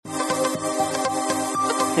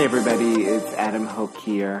Hey everybody, it's Adam Hoke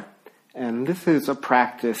here, and this is a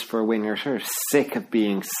practice for when you're sort of sick of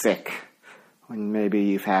being sick, when maybe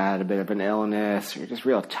you've had a bit of an illness, or you're just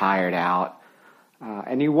real tired out,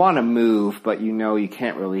 and you want to move, but you know you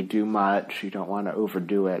can't really do much, you don't want to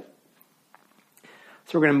overdo it.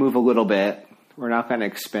 So we're going to move a little bit. We're not going to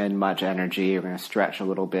expend much energy, we're going to stretch a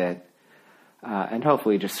little bit, and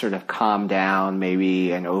hopefully just sort of calm down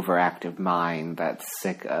maybe an overactive mind that's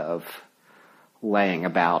sick of laying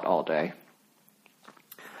about all day.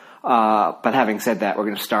 But having said that, we're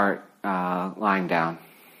going to start lying down.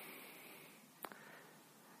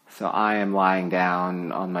 So I am lying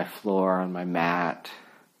down on my floor, on my mat,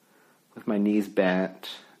 with my knees bent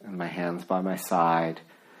and my hands by my side.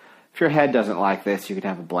 If your head doesn't like this, you can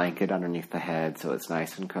have a blanket underneath the head so it's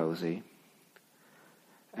nice and cozy.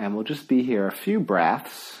 And we'll just be here a few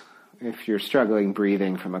breaths. If you're struggling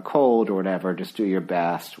breathing from a cold or whatever, just do your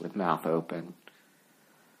best with mouth open.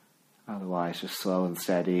 Otherwise, just slow and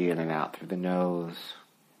steady in and out through the nose.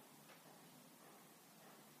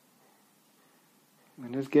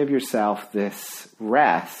 And just give yourself this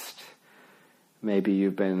rest. Maybe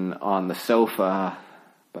you've been on the sofa,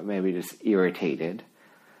 but maybe just irritated.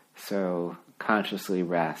 So consciously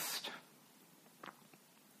rest.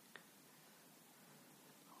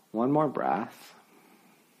 One more breath.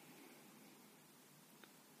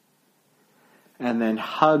 And then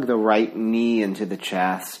hug the right knee into the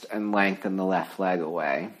chest and lengthen the left leg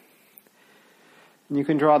away. And you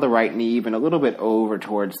can draw the right knee even a little bit over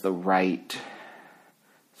towards the right,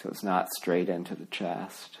 so it's not straight into the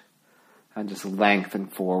chest. And just lengthen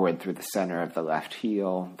forward through the center of the left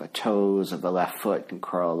heel. The toes of the left foot can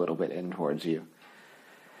curl a little bit in towards you.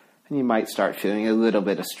 And you might start feeling a little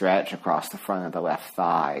bit of stretch across the front of the left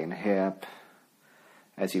thigh and hip.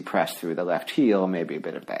 As you press through the left heel, maybe a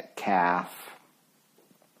bit of that calf.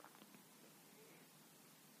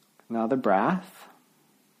 Another breath.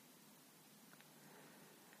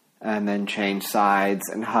 And then change sides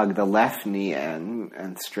and hug the left knee in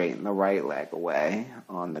and straighten the right leg away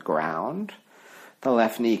on the ground. The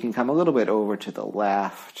left knee can come a little bit over to the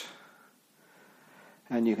left.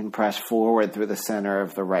 And you can press forward through the center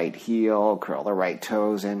of the right heel, curl the right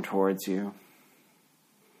toes in towards you.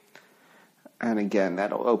 And again,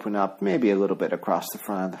 that'll open up maybe a little bit across the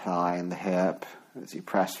front of the thigh and the hip as you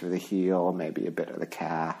press through the heel, maybe a bit of the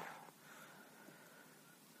calf.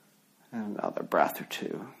 And another breath or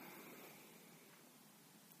two.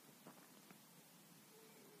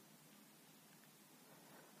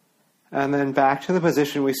 And then back to the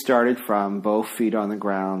position we started from, both feet on the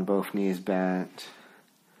ground, both knees bent.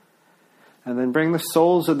 And then bring the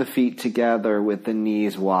soles of the feet together with the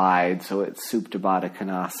knees wide, so it's Supta Baddha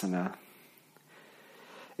Konasana.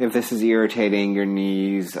 If this is irritating your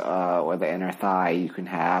knees or the inner thigh, you can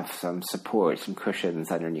have some support, some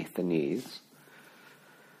cushions underneath the knees.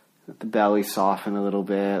 Let the belly soften a little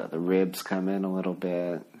bit, the ribs come in a little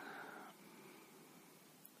bit.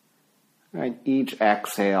 And each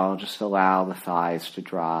exhale, just allow the thighs to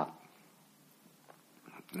drop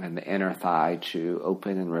and the inner thigh to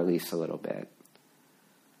open and release a little bit.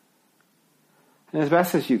 And as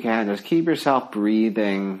best as you can, just keep yourself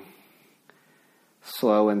breathing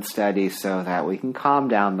slow and steady so that we can calm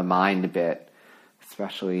down the mind a bit,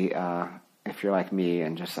 especially if you're like me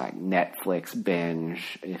and just like Netflix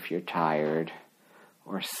binge if you're tired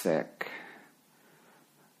or sick.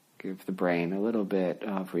 Give the brain a little bit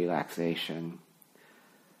of relaxation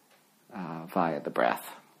via the breath.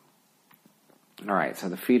 All right, so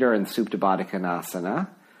the feet are in Supta Baddha Konasana,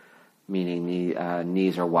 meaning the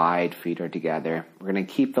knees are wide, feet are together. We're going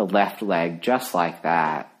to keep the left leg just like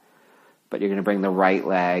that, but you're going to bring the right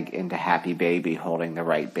leg into Happy Baby, holding the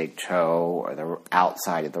right big toe or the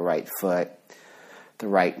outside of the right foot. The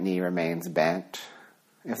right knee remains bent.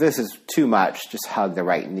 If this is too much, just hug the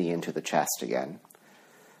right knee into the chest again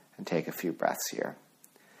and take a few breaths here.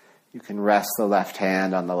 You can rest the left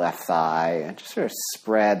hand on the left thigh and just sort of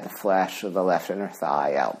spread the flesh of the left inner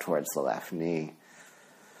thigh out towards the left knee.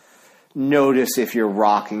 Notice if you're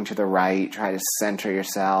rocking to the right, try to center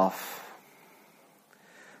yourself.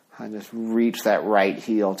 And just reach that right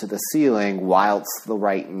heel to the ceiling whilst the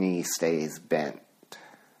right knee stays bent.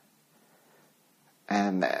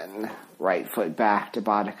 And then right foot back to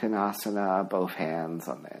Baddha Konasana, both hands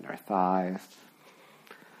on the inner thighs.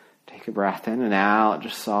 Take a breath in and out,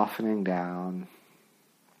 just softening down.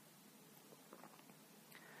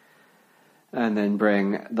 And then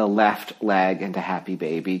bring the left leg into Happy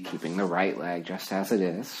Baby, keeping the right leg just as it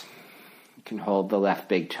is. You can hold the left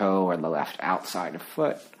big toe or the left outside of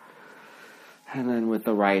foot. And then with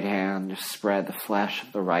the right hand, just spread the flesh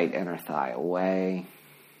of the right inner thigh away.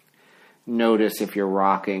 Notice if you're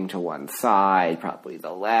rocking to one side, probably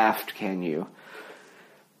the left. Can you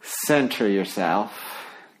center yourself?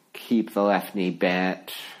 Keep the left knee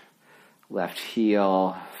bent, left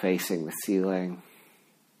heel facing the ceiling.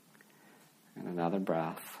 And another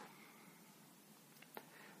breath.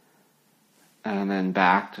 And then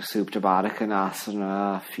back to Supta Baddha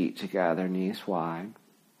Konasana, feet together, knees wide.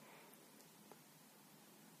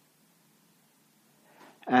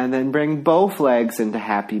 And then bring both legs into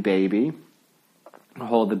Happy Baby.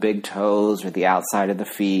 Hold the big toes or the outside of the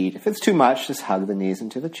feet. If it's too much, just hug the knees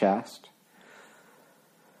into the chest.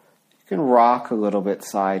 You can rock a little bit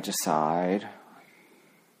side to side.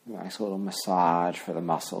 Nice little massage for the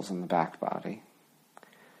muscles in the back body.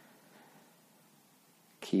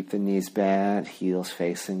 Keep the knees bent, heels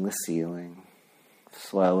facing the ceiling.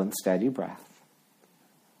 Slow and steady breath.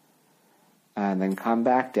 And then come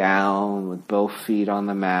back down with both feet on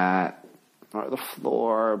the mat or the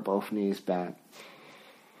floor, both knees bent.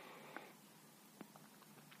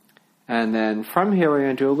 And then from here we're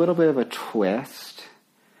going to do a little bit of a twist.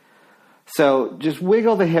 So just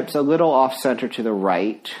wiggle the hips a little off center to the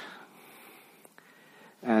right.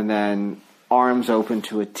 And then arms open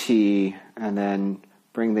to a T. And then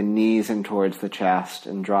bring the knees in towards the chest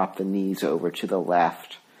and drop the knees over to the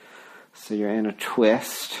left. So you're in a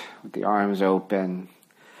twist with the arms open,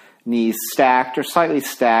 knees stacked or slightly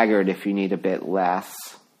staggered if you need a bit less.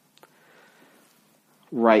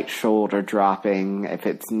 Right shoulder dropping. If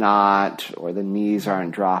it's not, or the knees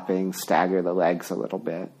aren't dropping, stagger the legs a little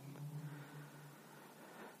bit.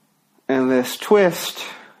 And this twist,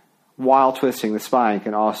 while twisting the spine,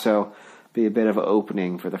 can also be a bit of an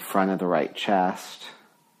opening for the front of the right chest.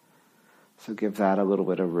 So give that a little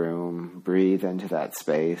bit of room. Breathe into that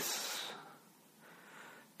space.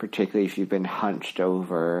 Particularly if you've been hunched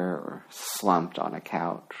over or slumped on a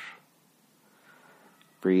couch.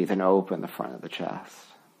 Breathe and open the front of the chest.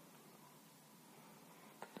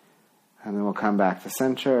 And then we'll come back to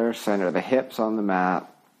center. Center the hips on the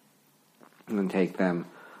mat. And then take them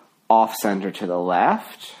off center to the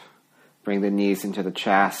left. Bring the knees into the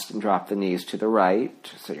chest and drop the knees to the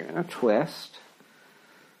right. So you're in a twist.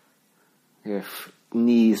 If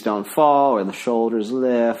knees don't fall or the shoulders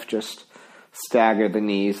lift, just stagger the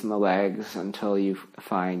knees and the legs until you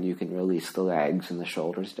find you can release the legs and the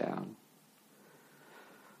shoulders down.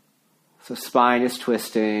 So spine is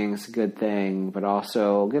twisting, it's a good thing, but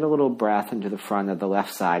also get a little breath into the front of the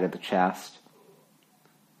left side of the chest.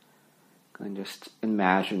 And just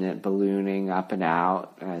imagine it ballooning up and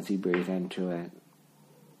out as you breathe into it.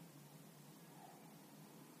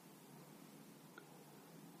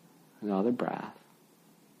 Another breath.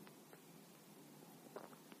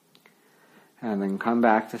 And then come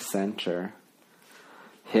back to center.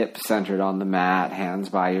 Hips centered on the mat, hands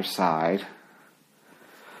by your side.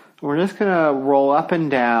 We're just going to roll up and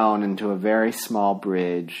down into a very small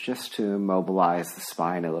bridge just to mobilize the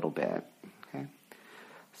spine a little bit. Okay?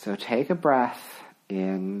 So take a breath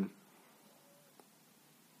in.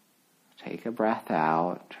 Take a breath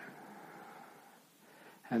out.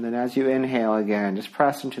 And then as you inhale again, just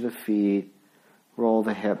press into the feet, roll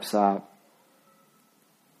the hips up,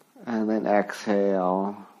 and then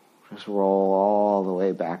exhale, just roll all the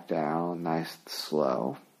way back down, nice and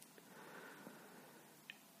slow.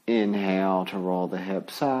 Inhale to roll the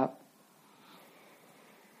hips up.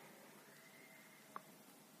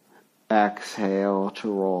 Exhale to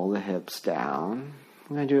roll the hips down.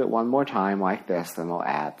 I'm going to do it one more time like this, then we'll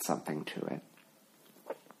add something to it.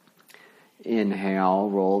 Inhale,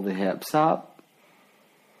 roll the hips up.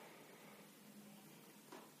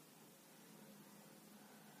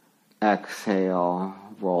 Exhale,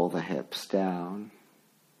 roll the hips down.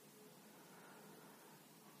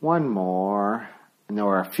 One more,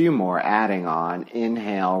 or a few more adding on.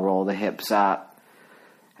 Inhale, roll the hips up.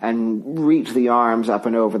 And reach the arms up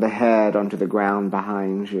and over the head onto the ground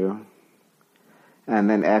behind you. And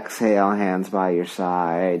then exhale, hands by your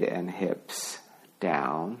side and hips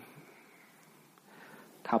down.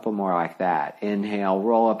 Couple more like that. Inhale,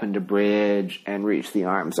 roll up into bridge and reach the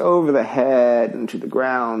arms over the head and to the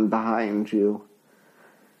ground behind you.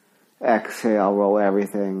 Exhale, roll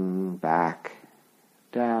everything back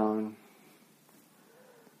down.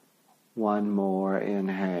 One more.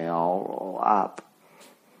 Inhale, roll up.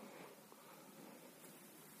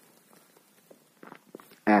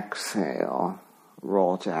 Exhale,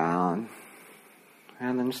 roll down.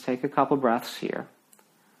 And then just take a couple breaths here.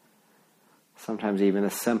 Sometimes even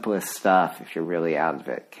the simplest stuff, if you're really out of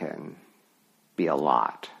it, can be a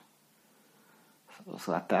lot. So let's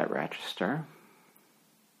let that register.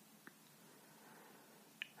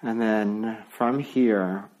 And then from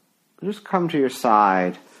here, just come to your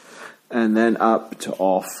side And then up to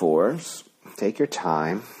all fours. Take your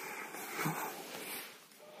time.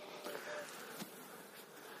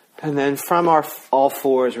 And then from our all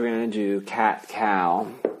fours, we're going to do cat-cow.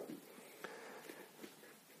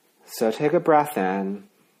 So take a breath in.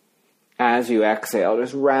 As you exhale,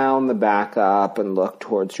 just round the back up and look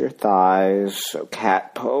towards your thighs. So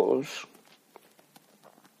cat pose.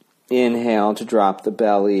 Inhale to drop the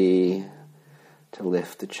belly, to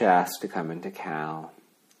lift the chest, to come into cow.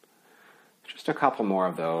 Just a couple more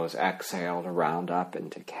of those. Exhale to round up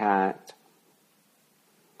into cat.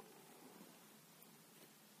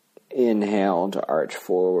 Inhale to arch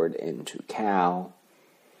forward into cow.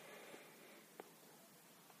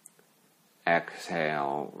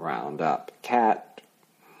 Exhale, round up, cat.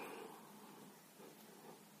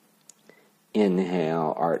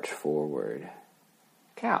 Inhale, arch forward,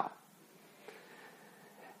 cow.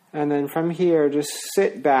 And then from here, just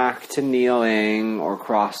sit back to kneeling or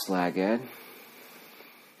cross-legged.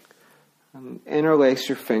 Interlace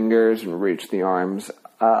your fingers and reach the arms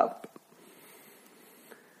up.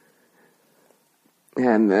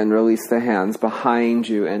 And then release the hands behind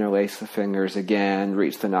you, interlace the fingers again,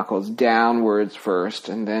 reach the knuckles downwards first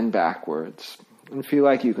and then backwards. And feel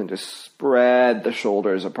like you can just spread the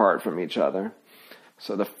shoulders apart from each other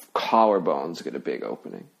so the collarbones get a big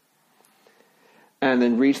opening. And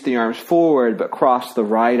then reach the arms forward, but cross the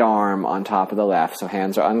right arm on top of the left. So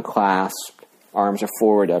hands are unclasped, arms are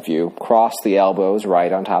forward of you. Cross the elbows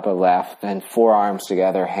right on top of the left, and forearms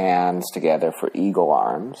together, hands together for eagle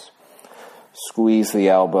arms. Squeeze the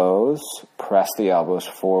elbows, press the elbows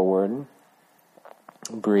forward.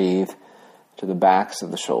 Breathe to the backs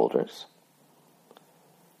of the shoulders.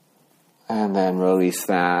 And then release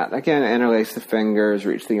that. Again, interlace the fingers,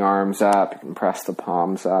 reach the arms up, you can press the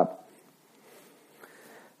palms up.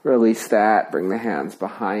 Release that, bring the hands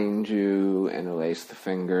behind you, interlace the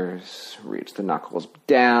fingers, reach the knuckles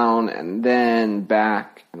down, and then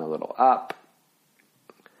back and a little up.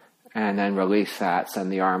 And then release that,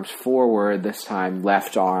 send the arms forward, this time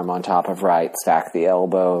left arm on top of right, stack the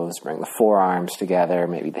elbows, bring the forearms together,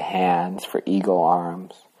 maybe the hands for eagle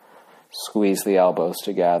arms. Squeeze the elbows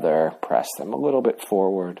together, press them a little bit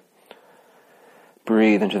forward.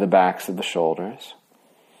 Breathe into the backs of the shoulders.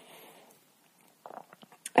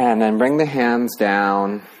 And then bring the hands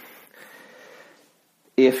down.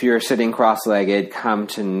 If you're sitting cross-legged, come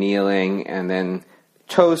to kneeling, and then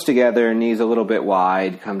toes together, knees a little bit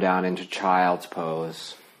wide, come down into child's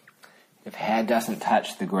pose. If head doesn't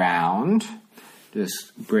touch the ground,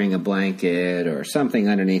 just bring a blanket or something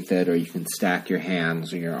underneath it, or you can stack your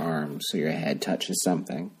hands or your arms so your head touches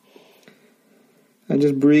something. And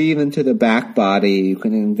just breathe into the back body. You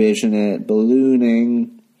can envision it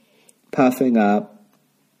ballooning, puffing up.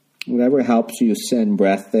 Whatever helps you send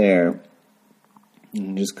breath there.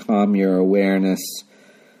 And just calm your awareness,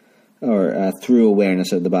 or through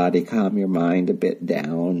awareness of the body, calm your mind a bit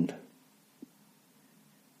down.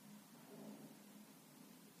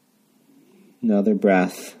 Another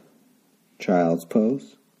breath, child's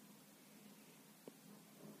pose.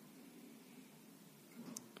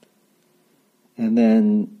 And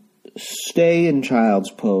then stay in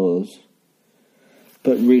child's pose,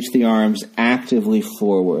 but reach the arms actively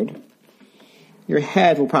forward. Your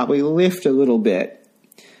head will probably lift a little bit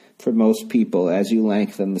for most people as you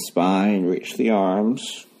lengthen the spine, reach the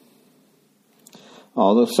arms.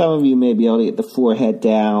 Although some of you may be able to get the forehead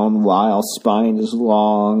down while spine is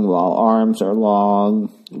long, while arms are long,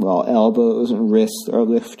 while elbows and wrists are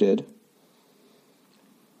lifted.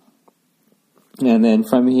 And then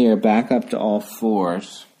from here, back up to all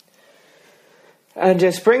fours. And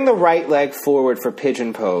just bring the right leg forward for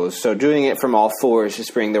pigeon pose. So doing it from all fours,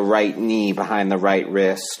 just bring the right knee behind the right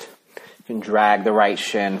wrist. You can drag the right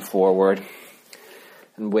shin forward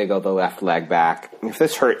and wiggle the left leg back. If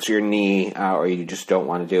this hurts your knee or you just don't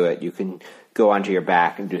want to do it, you can go onto your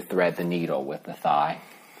back and do thread the needle with the thigh.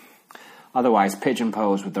 Otherwise, pigeon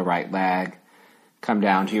pose with the right leg. Come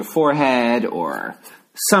down to your forehead or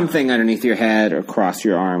something underneath your head, or cross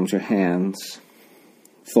your arms or hands.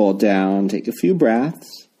 Fold down, take a few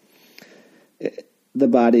breaths. The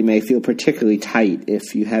body may feel particularly tight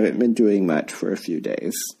if you haven't been doing much for a few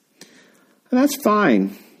days. And that's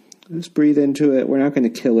fine. Just breathe into it. We're not going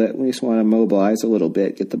to kill it. We just want to mobilize a little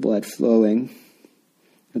bit, get the blood flowing,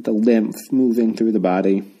 get the lymph moving through the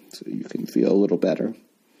body so you can feel a little better.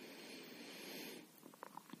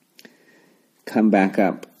 Come back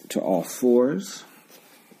up to all fours.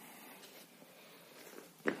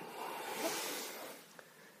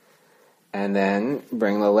 And then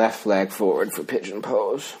bring the left leg forward for pigeon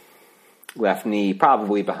pose. Left knee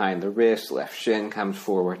probably behind the wrist, left shin comes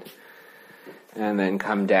forward. and then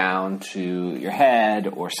come down to your head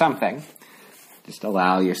or something. Just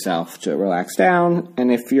allow yourself to relax down.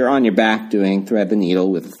 And if you're on your back doing thread the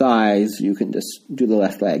needle with the thighs, you can just do the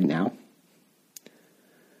left leg now.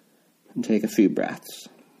 And take a few breaths.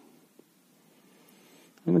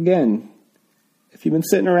 And again, if you've been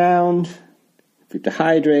sitting around, if you're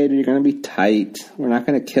dehydrated, you're going to be tight. We're not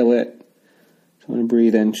going to kill it. Just want to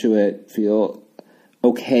breathe into it. Feel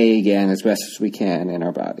okay again as best as we can in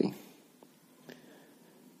our body.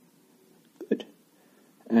 Good.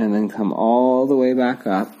 And then come all the way back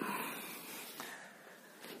up.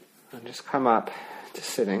 And just come up to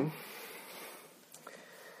sitting.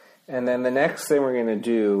 And then the next thing we're going to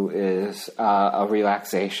do is a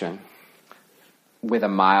relaxation with a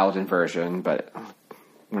mild inversion, but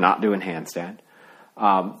we're not doing handstand.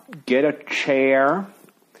 Get a chair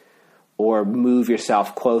or move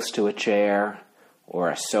yourself close to a chair or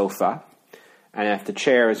a sofa. And if the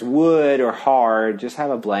chair is wood or hard, just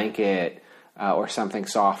have a blanket or something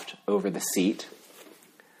soft over the seat.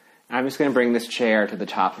 I'm just going to bring this chair to the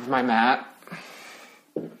top of my mat.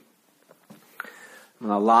 I'm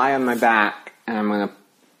going to lie on my back, and I'm going to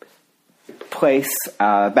place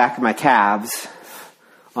back of my calves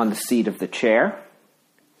on the seat of the chair.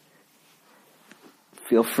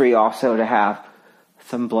 Feel free also to have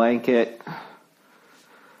some blanket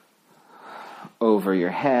over your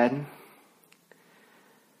head,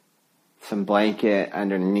 some blanket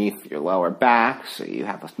underneath your lower back so you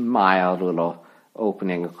have a mild little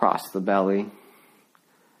opening across the belly.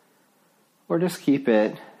 Or just keep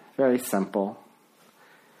it very simple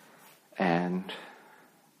and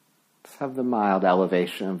just have the mild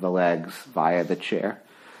elevation of the legs via the chair.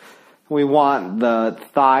 We want the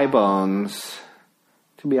thigh bones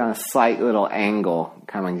to be on a slight little angle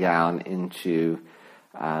coming down into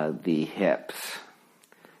the hips,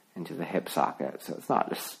 into the hip socket. So it's not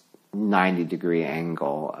just 90-degree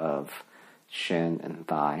angle of shin and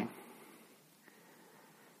thigh.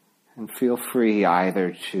 And feel free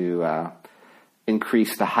either to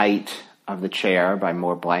increase the height of the chair by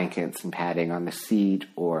more blankets and padding on the seat,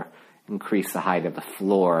 or increase the height of the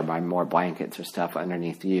floor by more blankets or stuff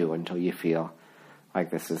underneath you until you feel like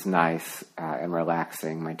this is nice and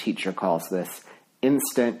relaxing. My teacher calls this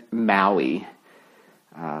instant Maui,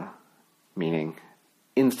 meaning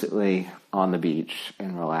instantly on the beach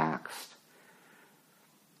and relaxed.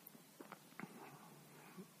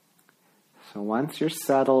 So once you're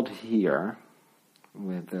settled here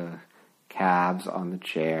with the calves on the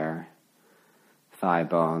chair, thigh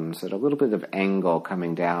bones at a little bit of angle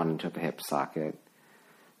coming down into the hip socket,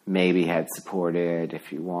 maybe head supported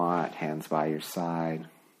if you want, hands by your side.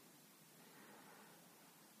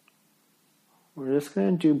 We're just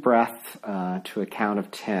going to do breath to a count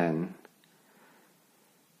of 10.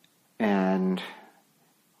 And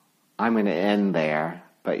I'm going to end there,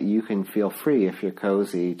 but you can feel free, if you're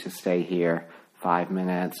cozy, to stay here 5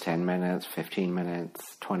 minutes, 10 minutes, 15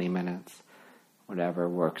 minutes, 20 minutes, whatever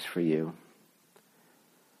works for you.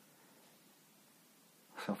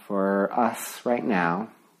 So for us right now,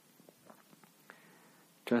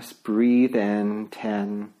 just breathe in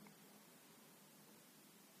 10,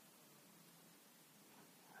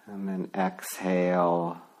 and then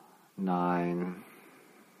exhale 9,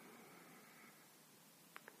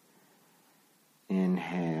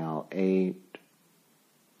 inhale 8,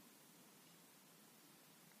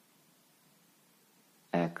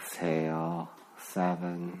 exhale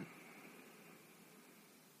 7,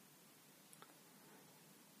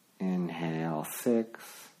 inhale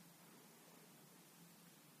 6,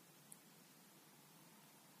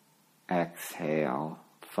 exhale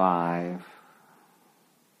 5,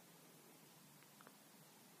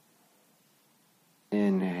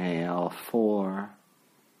 inhale 4,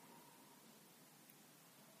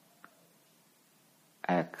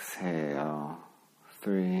 exhale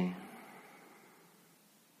 3,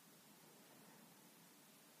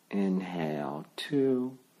 inhale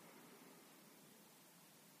 2,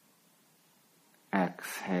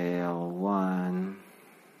 exhale 1,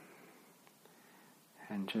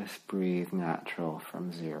 and just breathe natural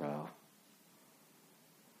from 0.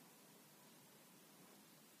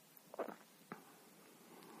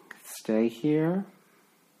 Stay here,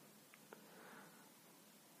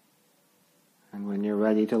 and when you're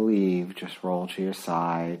ready to leave, just roll to your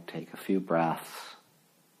side, take a few breaths,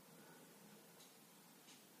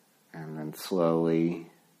 and then slowly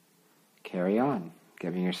carry on,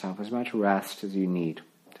 giving yourself as much rest as you need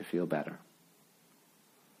to feel better.